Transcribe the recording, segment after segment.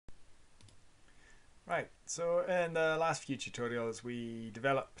Right, so in the last few tutorials we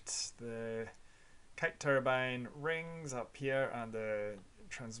developed the kite turbine rings up here and the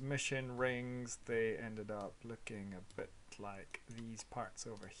transmission rings. They ended up looking a bit like these parts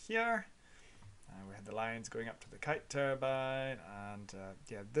over here. We had the lines going up to the kite turbine, and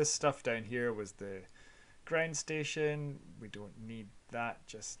yeah, this stuff down here was the ground station. We don't need that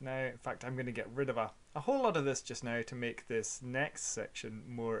just now. In fact, I'm going to get rid of a whole lot of this just now to make this next section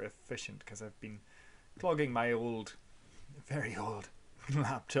more efficient, because I've been clogging my old, very old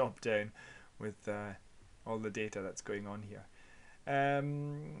laptop down with all the data that's going on here.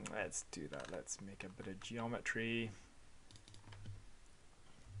 Let's do that. Let's make a bit of geometry.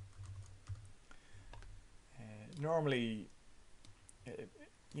 Normally,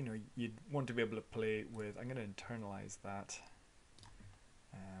 you know, you'd want to be able to play with. I'm going to internalize that.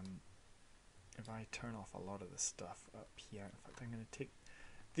 If I turn off a lot of the stuff up here, in fact, I'm going to take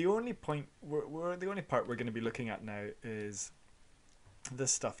the only point. The only part we're going to be looking at now is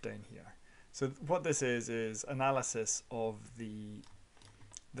this stuff down here. So what this is analysis of the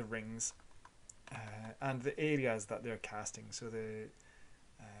rings and the areas that they're casting. So the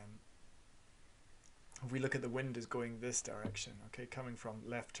if we look at the wind is going this direction, okay, coming from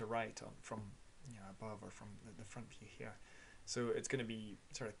left to right, from above or from the front view here. So it's going to be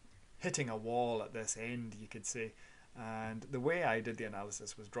sort of hitting a wall at this end, you could say. And the way I did the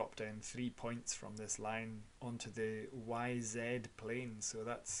analysis was drop down 3 points from this line onto the YZ plane. So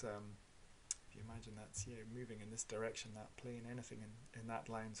that's if you imagine that's moving in this direction, that plane, anything in that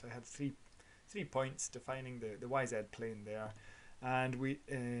line. So I had three points defining the YZ plane there, and we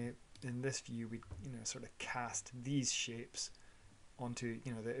in this view we sort of cast these shapes onto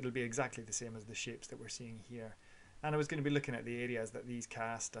it'll be exactly the same as the shapes that we're seeing here. And I was going to be looking at the areas that these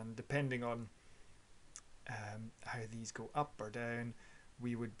cast, and depending on how these go up or down,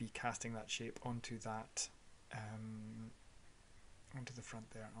 we would be casting that shape onto that onto the front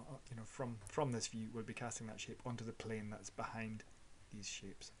there. From this view we'll be casting that shape onto the plane that's behind these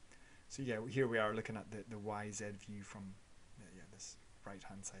shapes. So yeah, here we are looking at the YZ view from this right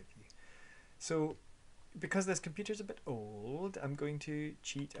hand side view. So because this computer's a bit old, I'm going to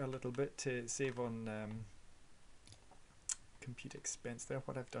cheat a little bit to save on compute expense there.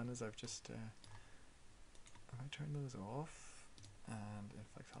 What I've done is I've just I turn those off, and in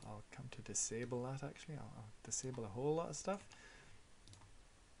fact I'll come to disable that. Actually, I'll disable a whole lot of stuff.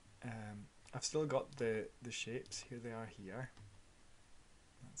 I've still got the shapes. Here they are here.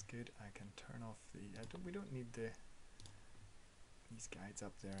 That's good. I can turn off the we don't need these guides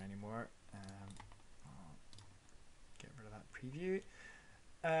up there anymore. I'll get rid of that preview.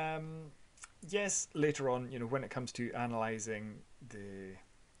 Yes, later on, when it comes to analyzing the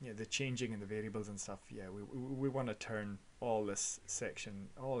changing in the variables and stuff, yeah, we want to turn all this section,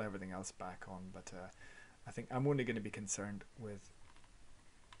 everything else back on, but I think I'm only going to be concerned with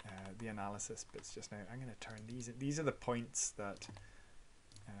the analysis bits just now. I'm going to turn these are the points that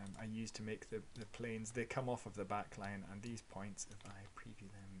I use to make the planes. They come off of the back line, and these points, if I preview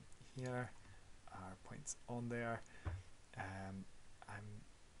them here, are points on there. I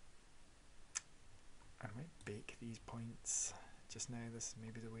might bake these points just now. This is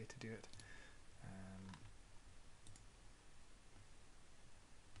maybe the way to do it.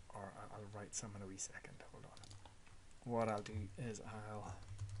 Or I'll write some in a wee second. Hold on. What I'll do is I'll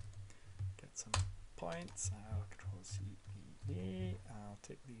get some points. I'll Control C, P, E. I'll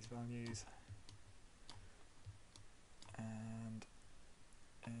take these values and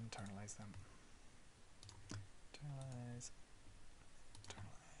internalize them. Internalize,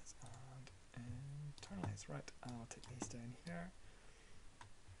 and internalize. Right, I'll take these down here.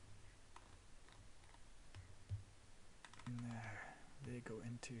 There, they go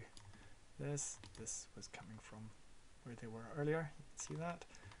into this. This was coming from where they were earlier. You can see that,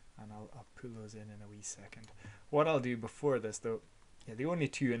 and I'll pull those in a wee second. What I'll do before this, though, the only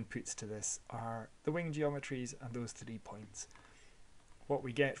two inputs to this are the wing geometries and those 3 points. What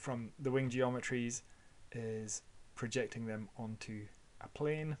we get from the wing geometries is projecting them onto a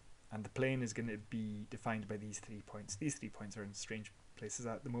plane, and the plane is going to be defined by these 3 points. These 3 points are in strange places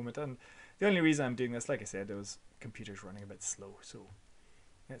at the moment, and the only reason I'm doing this, like I said, is computer's running a bit slow. So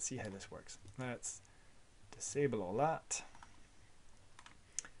let's see how this works. Let's disable all that.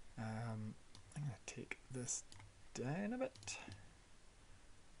 I'm going to take this down a bit.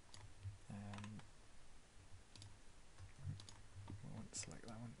 I won't select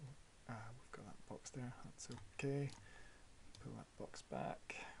that one. We've got that box there. That's okay. Pull that box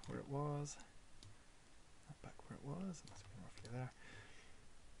back where it was. That back where it was. It must be roughly there.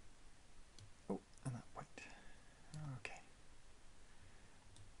 Oh, and that point. Okay.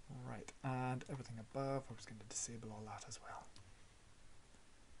 Right. Right, and everything above, I was going to disable all that as well.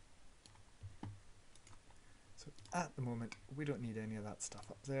 So at the moment, we don't need any of that stuff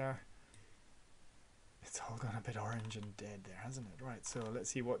up there. It's all gone a bit orange and dead there, hasn't it? Right, so let's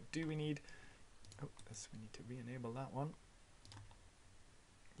see, what do we need? Oh, this, we need to re-enable that one.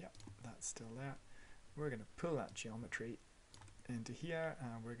 Yep, that's still there. We're going to pull that geometry into here,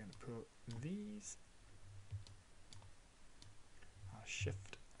 and we're going to pull these. I'll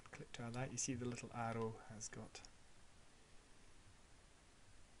shift and click to that. You see the little arrow has got...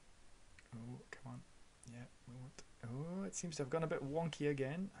 Oh, come on. Yeah, we want... Oh, it seems to have gone a bit wonky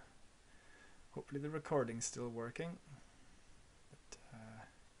again. Hopefully the recording's still working. But,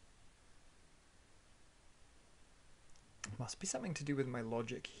 must be something to do with my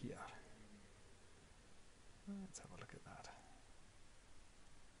logic here. Let's have a look at that.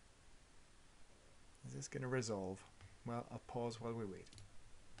 Is this going to resolve? Well, I'll pause while we wait.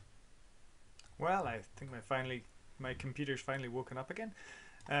 Well, I think my computer's finally woken up again.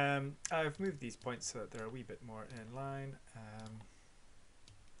 I've moved these points so that they're a wee bit more in line.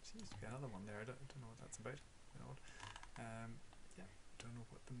 Seems to be another one there. I don't know what that's about. Yeah, don't know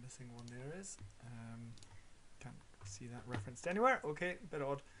what the missing one there is. Can't see that referenced anywhere. Okay, a bit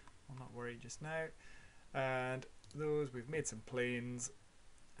odd. I'll not worry just now. And those, we've made some planes.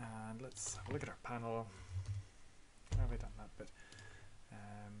 And let's have a look at our panel. Where have I done that bit?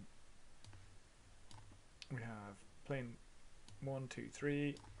 We have plane 1, 2,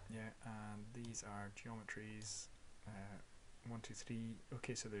 3. Yeah, and these are geometries. 1, 2, 3.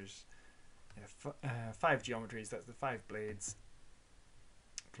 Okay, so there's 5 geometries. That's the 5 blades.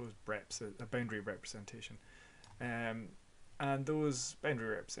 Closed reps, a boundary representation. And those boundary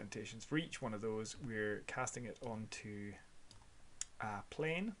representations, for each one of those, we're casting it onto a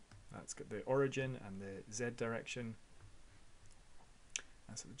plane. That's got the origin and the Z direction.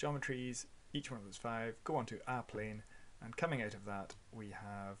 And so the geometries, each one of those 5, go onto a plane. And coming out of that, we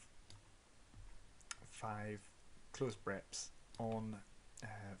have 5 closed reps on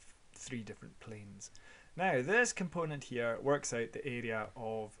 3 different planes. Now, this component here works out the area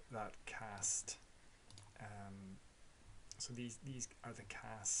of that cast. So these are the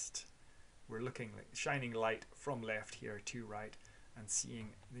cast. We're looking like shining light from left here to right, and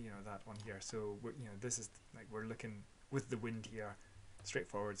seeing that one here. So this is like we're looking with the wind here,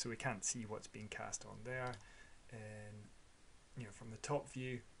 straightforward. So we can't see what's being cast on there. And from the top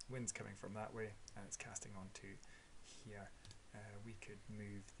view, wind's coming from that way, and it's casting onto here. We could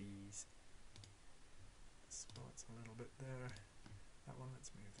move these spots a little bit there. That one,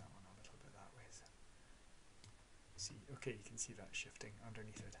 let's move that one a little bit that way. So see, okay, you can see that shifting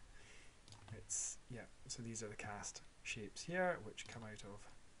underneath it. It's, yeah, so these are the cast shapes here, which come out of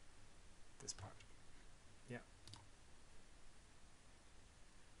this part. Yeah.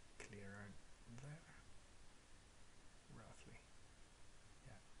 Clear out there. Roughly.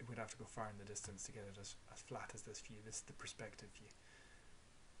 Yeah, it would have to go far in the distance to get it as flat as this view. This is the perspective view.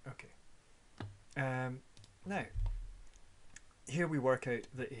 Okay. Now, here we work out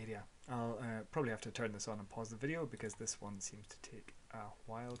the area. I'll probably have to turn this on and pause the video because this one seems to take a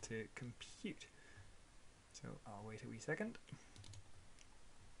while to compute. So I'll wait a wee second.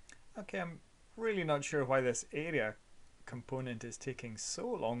 Okay, I'm really not sure why this area component is taking so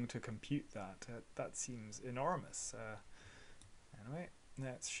long to compute that. That seems enormous. Anyway,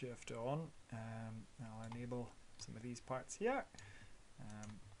 let's shift on. I'll enable some of these parts here.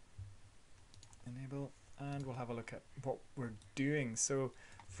 Enable, and we'll have a look at what we're doing. So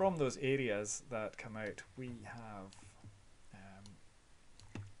from those areas that come out, we have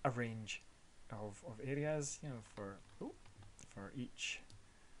a range of areas, for each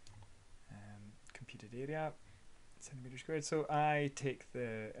computed area, centimeters squared. So I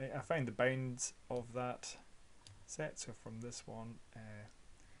find the bounds of that set. So from this one,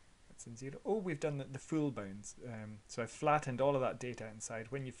 that's in 0. Oh, we've done the full bounds. So I've flattened all of that data inside.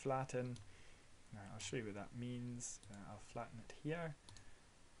 When you flatten, I'll show you what that means. I'll flatten it here.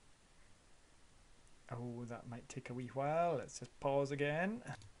 Oh, that might take a wee while. Let's just pause again.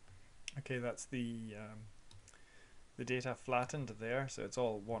 Okay, that's the data flattened there, so it's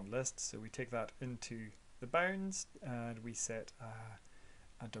all one list. So we take that into the bounds and we set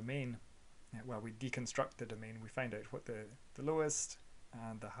a domain. Well, we deconstruct the domain. We find out what the lowest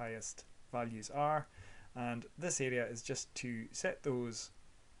and the highest values are, and this area is just to set those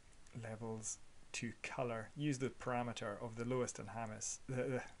levels to color. Use the parameter of the lowest and highest,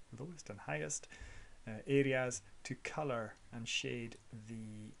 areas to color and shade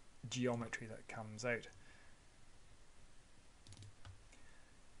the geometry that comes out.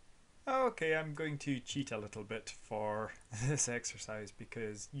 Okay, I'm going to cheat a little bit for this exercise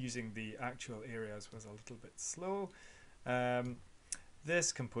because using the actual areas was a little bit slow. Um,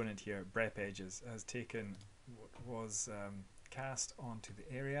 this component here, brep edges, has taken what was cast onto the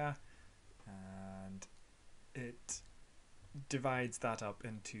area, and it divides that up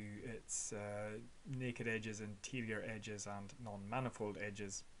into its naked edges, interior edges, and non-manifold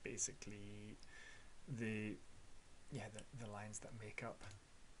edges. Basically, the the lines that make up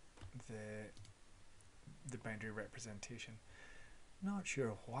the boundary representation. Not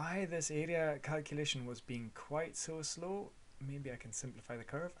sure why this area calculation was being quite so slow. Maybe I can simplify the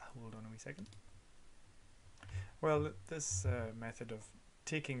curve. Hold on a wee second. Well, this method of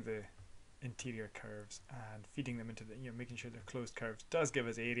taking the interior curves and feeding them into the, making sure they're closed curves does give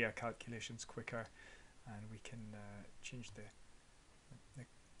us area calculations quicker, and we can change the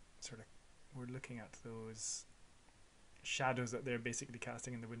sort of, we're looking at those shadows that they're basically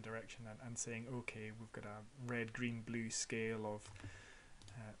casting in the wind direction, and saying, okay, we've got a red, green, blue scale of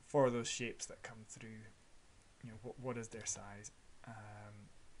for those shapes that come through, what is their size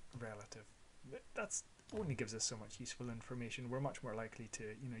relative. That's only gives us so much useful information. We're much more likely to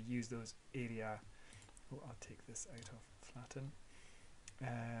use those area. I'll take this out of flatten.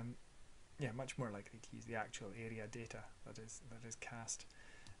 Yeah, much more likely to use the actual area data that is cast.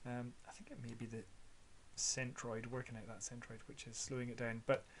 I think it may be the centroid, working out that centroid, which is slowing it down.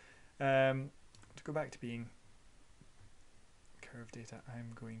 But to go back to being curve data,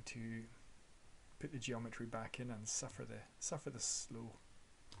 I'm going to put the geometry back in and suffer the slow.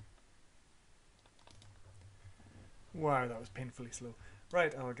 Wow, that was painfully slow.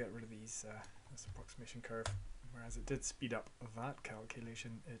 Right, I'll get rid of these this approximation curve. Whereas it did speed up that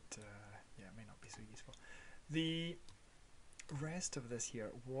calculation, it may not be so useful. The rest of this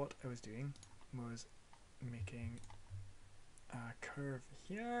here, what I was doing was making a curve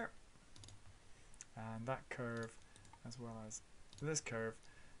here, and that curve, as well as this curve,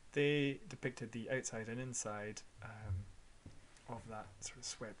 they depicted the outside and inside of that sort of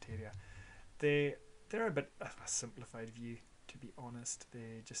swept area. They're a bit of a simplified view, to be honest.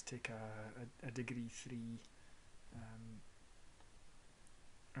 They just take a degree 3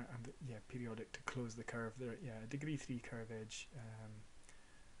 periodic to close the curve. There, a degree 3 curve edge.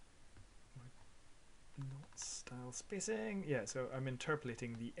 Not style spacing. Yeah, so I'm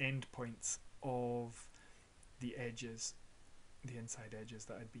interpolating the endpoints of the edges, the inside edges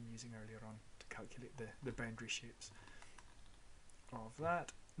that I'd been using earlier on to calculate the boundary shapes of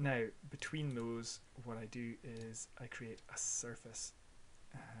that. Now, between those, what I do is I create a surface,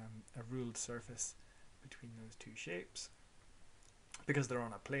 a ruled surface between those two shapes. Because they're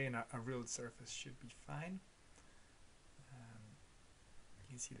on a plane, a ruled surface should be fine. You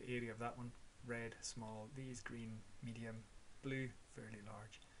can see the area of that one, red, small, these green, medium, blue, fairly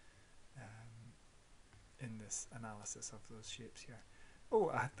large, in this analysis of those shapes here.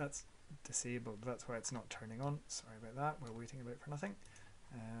 Oh, that's disabled, that's why it's not turning on. Sorry about that, we're waiting about for nothing.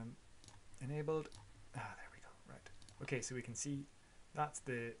 Enabled. There we go. Right. Okay, so we can see that's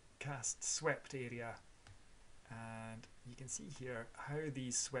the cast swept area, and you can see here how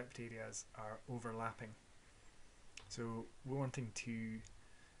these swept areas are overlapping. So we're wanting to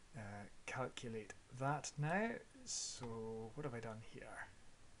calculate that now. So what have I done here?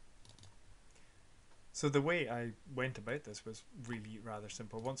 So the way I went about this was really rather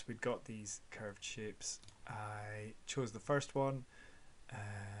simple. Once we'd got these curved shapes, I chose the first one.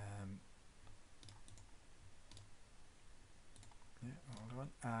 Hold on.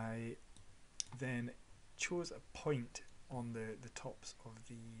 I then chose a point on the tops of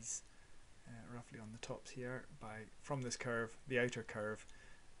these, roughly on the tops here, from this curve, the outer curve.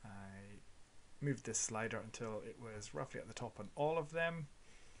 I moved this slider until it was roughly at the top on all of them.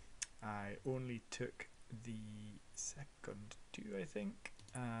 I only took the second two, I think,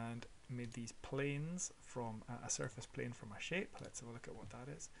 and made these planes from a surface plane from a shape. Let's have a look at what that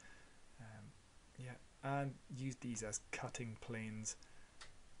is. And used these as cutting planes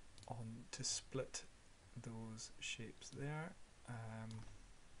on to split those shapes there.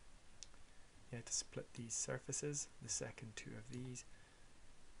 To split these surfaces, the second two of these.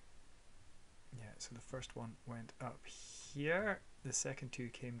 So the first one went up here, the second two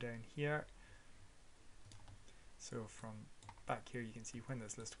came down here. So from back here you can see when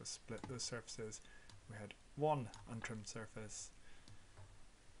this list was split, those surfaces, we had one untrimmed surface,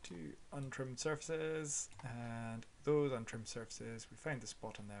 two untrimmed surfaces, and those untrimmed surfaces, we found the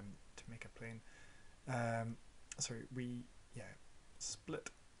spot on them to make a plane. We split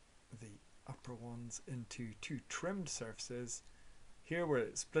the upper ones into two trimmed surfaces. Here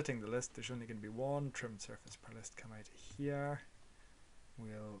we're splitting the list, there's only going to be one trimmed surface per list. Come out here,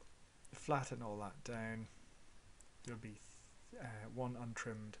 we'll flatten all that down. There'll be one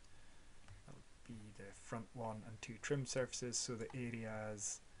untrimmed, that'll be the front one, and two trimmed surfaces, so the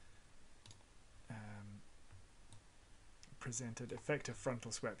areas presented effective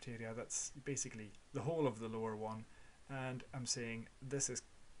frontal swept area, that's basically the whole of the lower one, and I'm saying this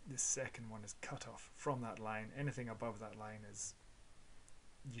second one is cut off from that line. Anything above that line is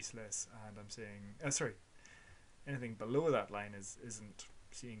useless, and I'm saying sorry, anything below that line isn't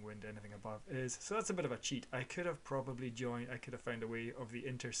seeing wind, anything above is. So that's a bit of a cheat. I could have probably I could have found a way of the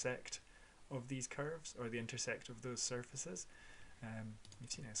intersect of these curves, or the intersect of those surfaces.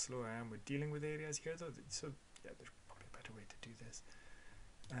 You've seen how slow I am with dealing with areas here though, so yeah, there's probably a better way to do this.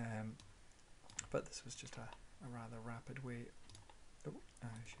 But this was just a rather rapid way. Oh, I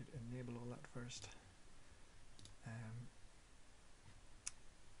should enable all that first.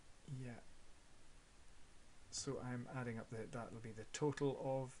 Yeah. So I'm adding up that'll be the total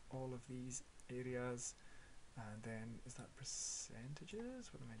of all of these areas, and then is that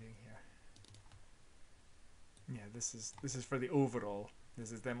percentages? What am I doing here? Yeah, this is for the overall.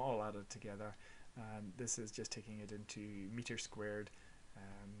 This is them all added together, and this is just taking it into meters squared,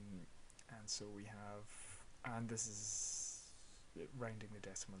 and so we have, and this is rounding the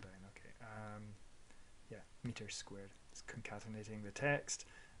decimal down. Okay, yeah, meters squared. It's concatenating the text.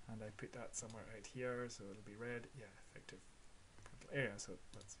 And I put that somewhere right here, so it'll be red. Yeah, effective frontal area. So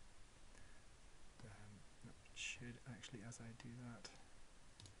that's that should actually, as I do that,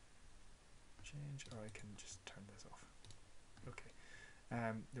 change, or I can just turn this off. Okay.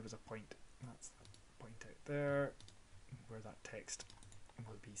 There was a point. That's that point out there, where that text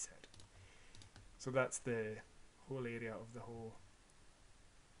will be set. So that's the whole area of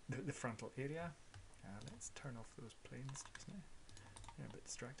the frontal area. Let's turn off those planes just now. Yeah, a bit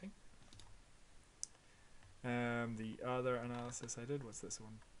distracting. The other analysis I did was this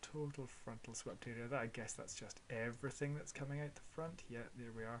one, total frontal swept area. I guess that's just everything that's coming out the front. Yeah,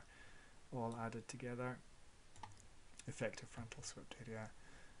 there we are, all added together. Effective frontal swept area.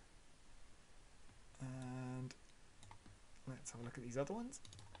 And let's have a look at these other ones.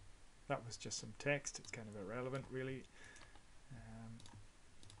 That was just some text. It's kind of irrelevant, really.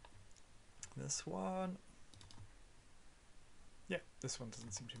 This one. Yeah, this one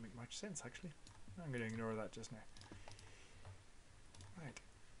doesn't seem to make much sense, actually. I'm going to ignore that just now. Right,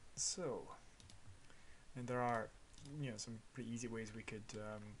 so, and there are, some pretty easy ways we could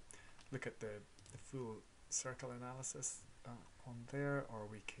look at the full circle analysis on there, or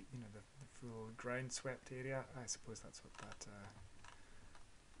we could, the full ground swept area. I suppose that's what that,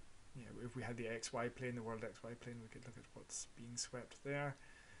 if we had the XY plane, the world XY plane, we could look at what's being swept there.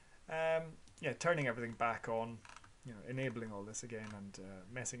 Yeah, turning everything back on, enabling all this again, and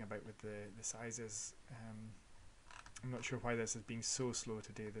messing about with the sizes. I'm not sure why this is being so slow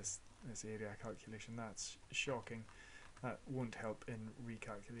today, this area calculation. That's shocking. That won't help in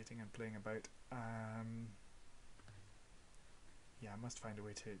recalculating and playing about. Yeah, I must find a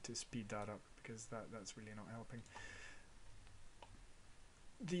way to speed that up, because that's really not helping.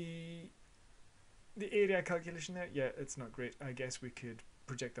 The area calculation there, yeah, it's not great. I guess we could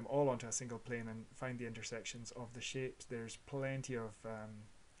project them all onto a single plane and find the intersections of the shapes. There's plenty of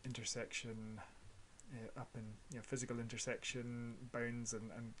intersection up in physical intersection bounds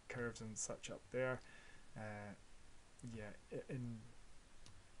and curves and such up there.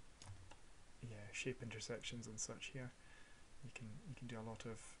 Shape intersections and such here. You can do a lot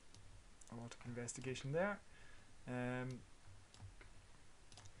of investigation there.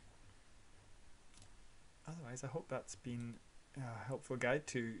 Otherwise, I hope that's been a helpful guide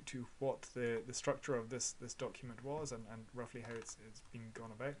to what the structure of this document was, and roughly how it's been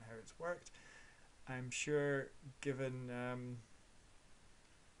gone about and how it's worked. I'm sure, given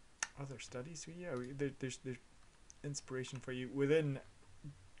other studies, so yeah, there's inspiration for you within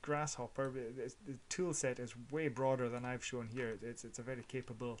Grasshopper. The tool set is way broader than I've shown here. It's a very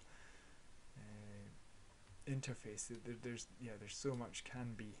capable interface. There's so much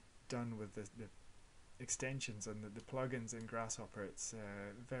can be done with the extensions and the plugins in Grasshopper. It's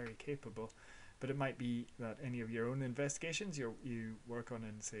very capable, but it might be that any of your own investigations you work on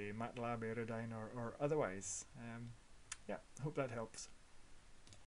in, say, MATLAB, Aerodyne, or otherwise. Yeah, hope that helps.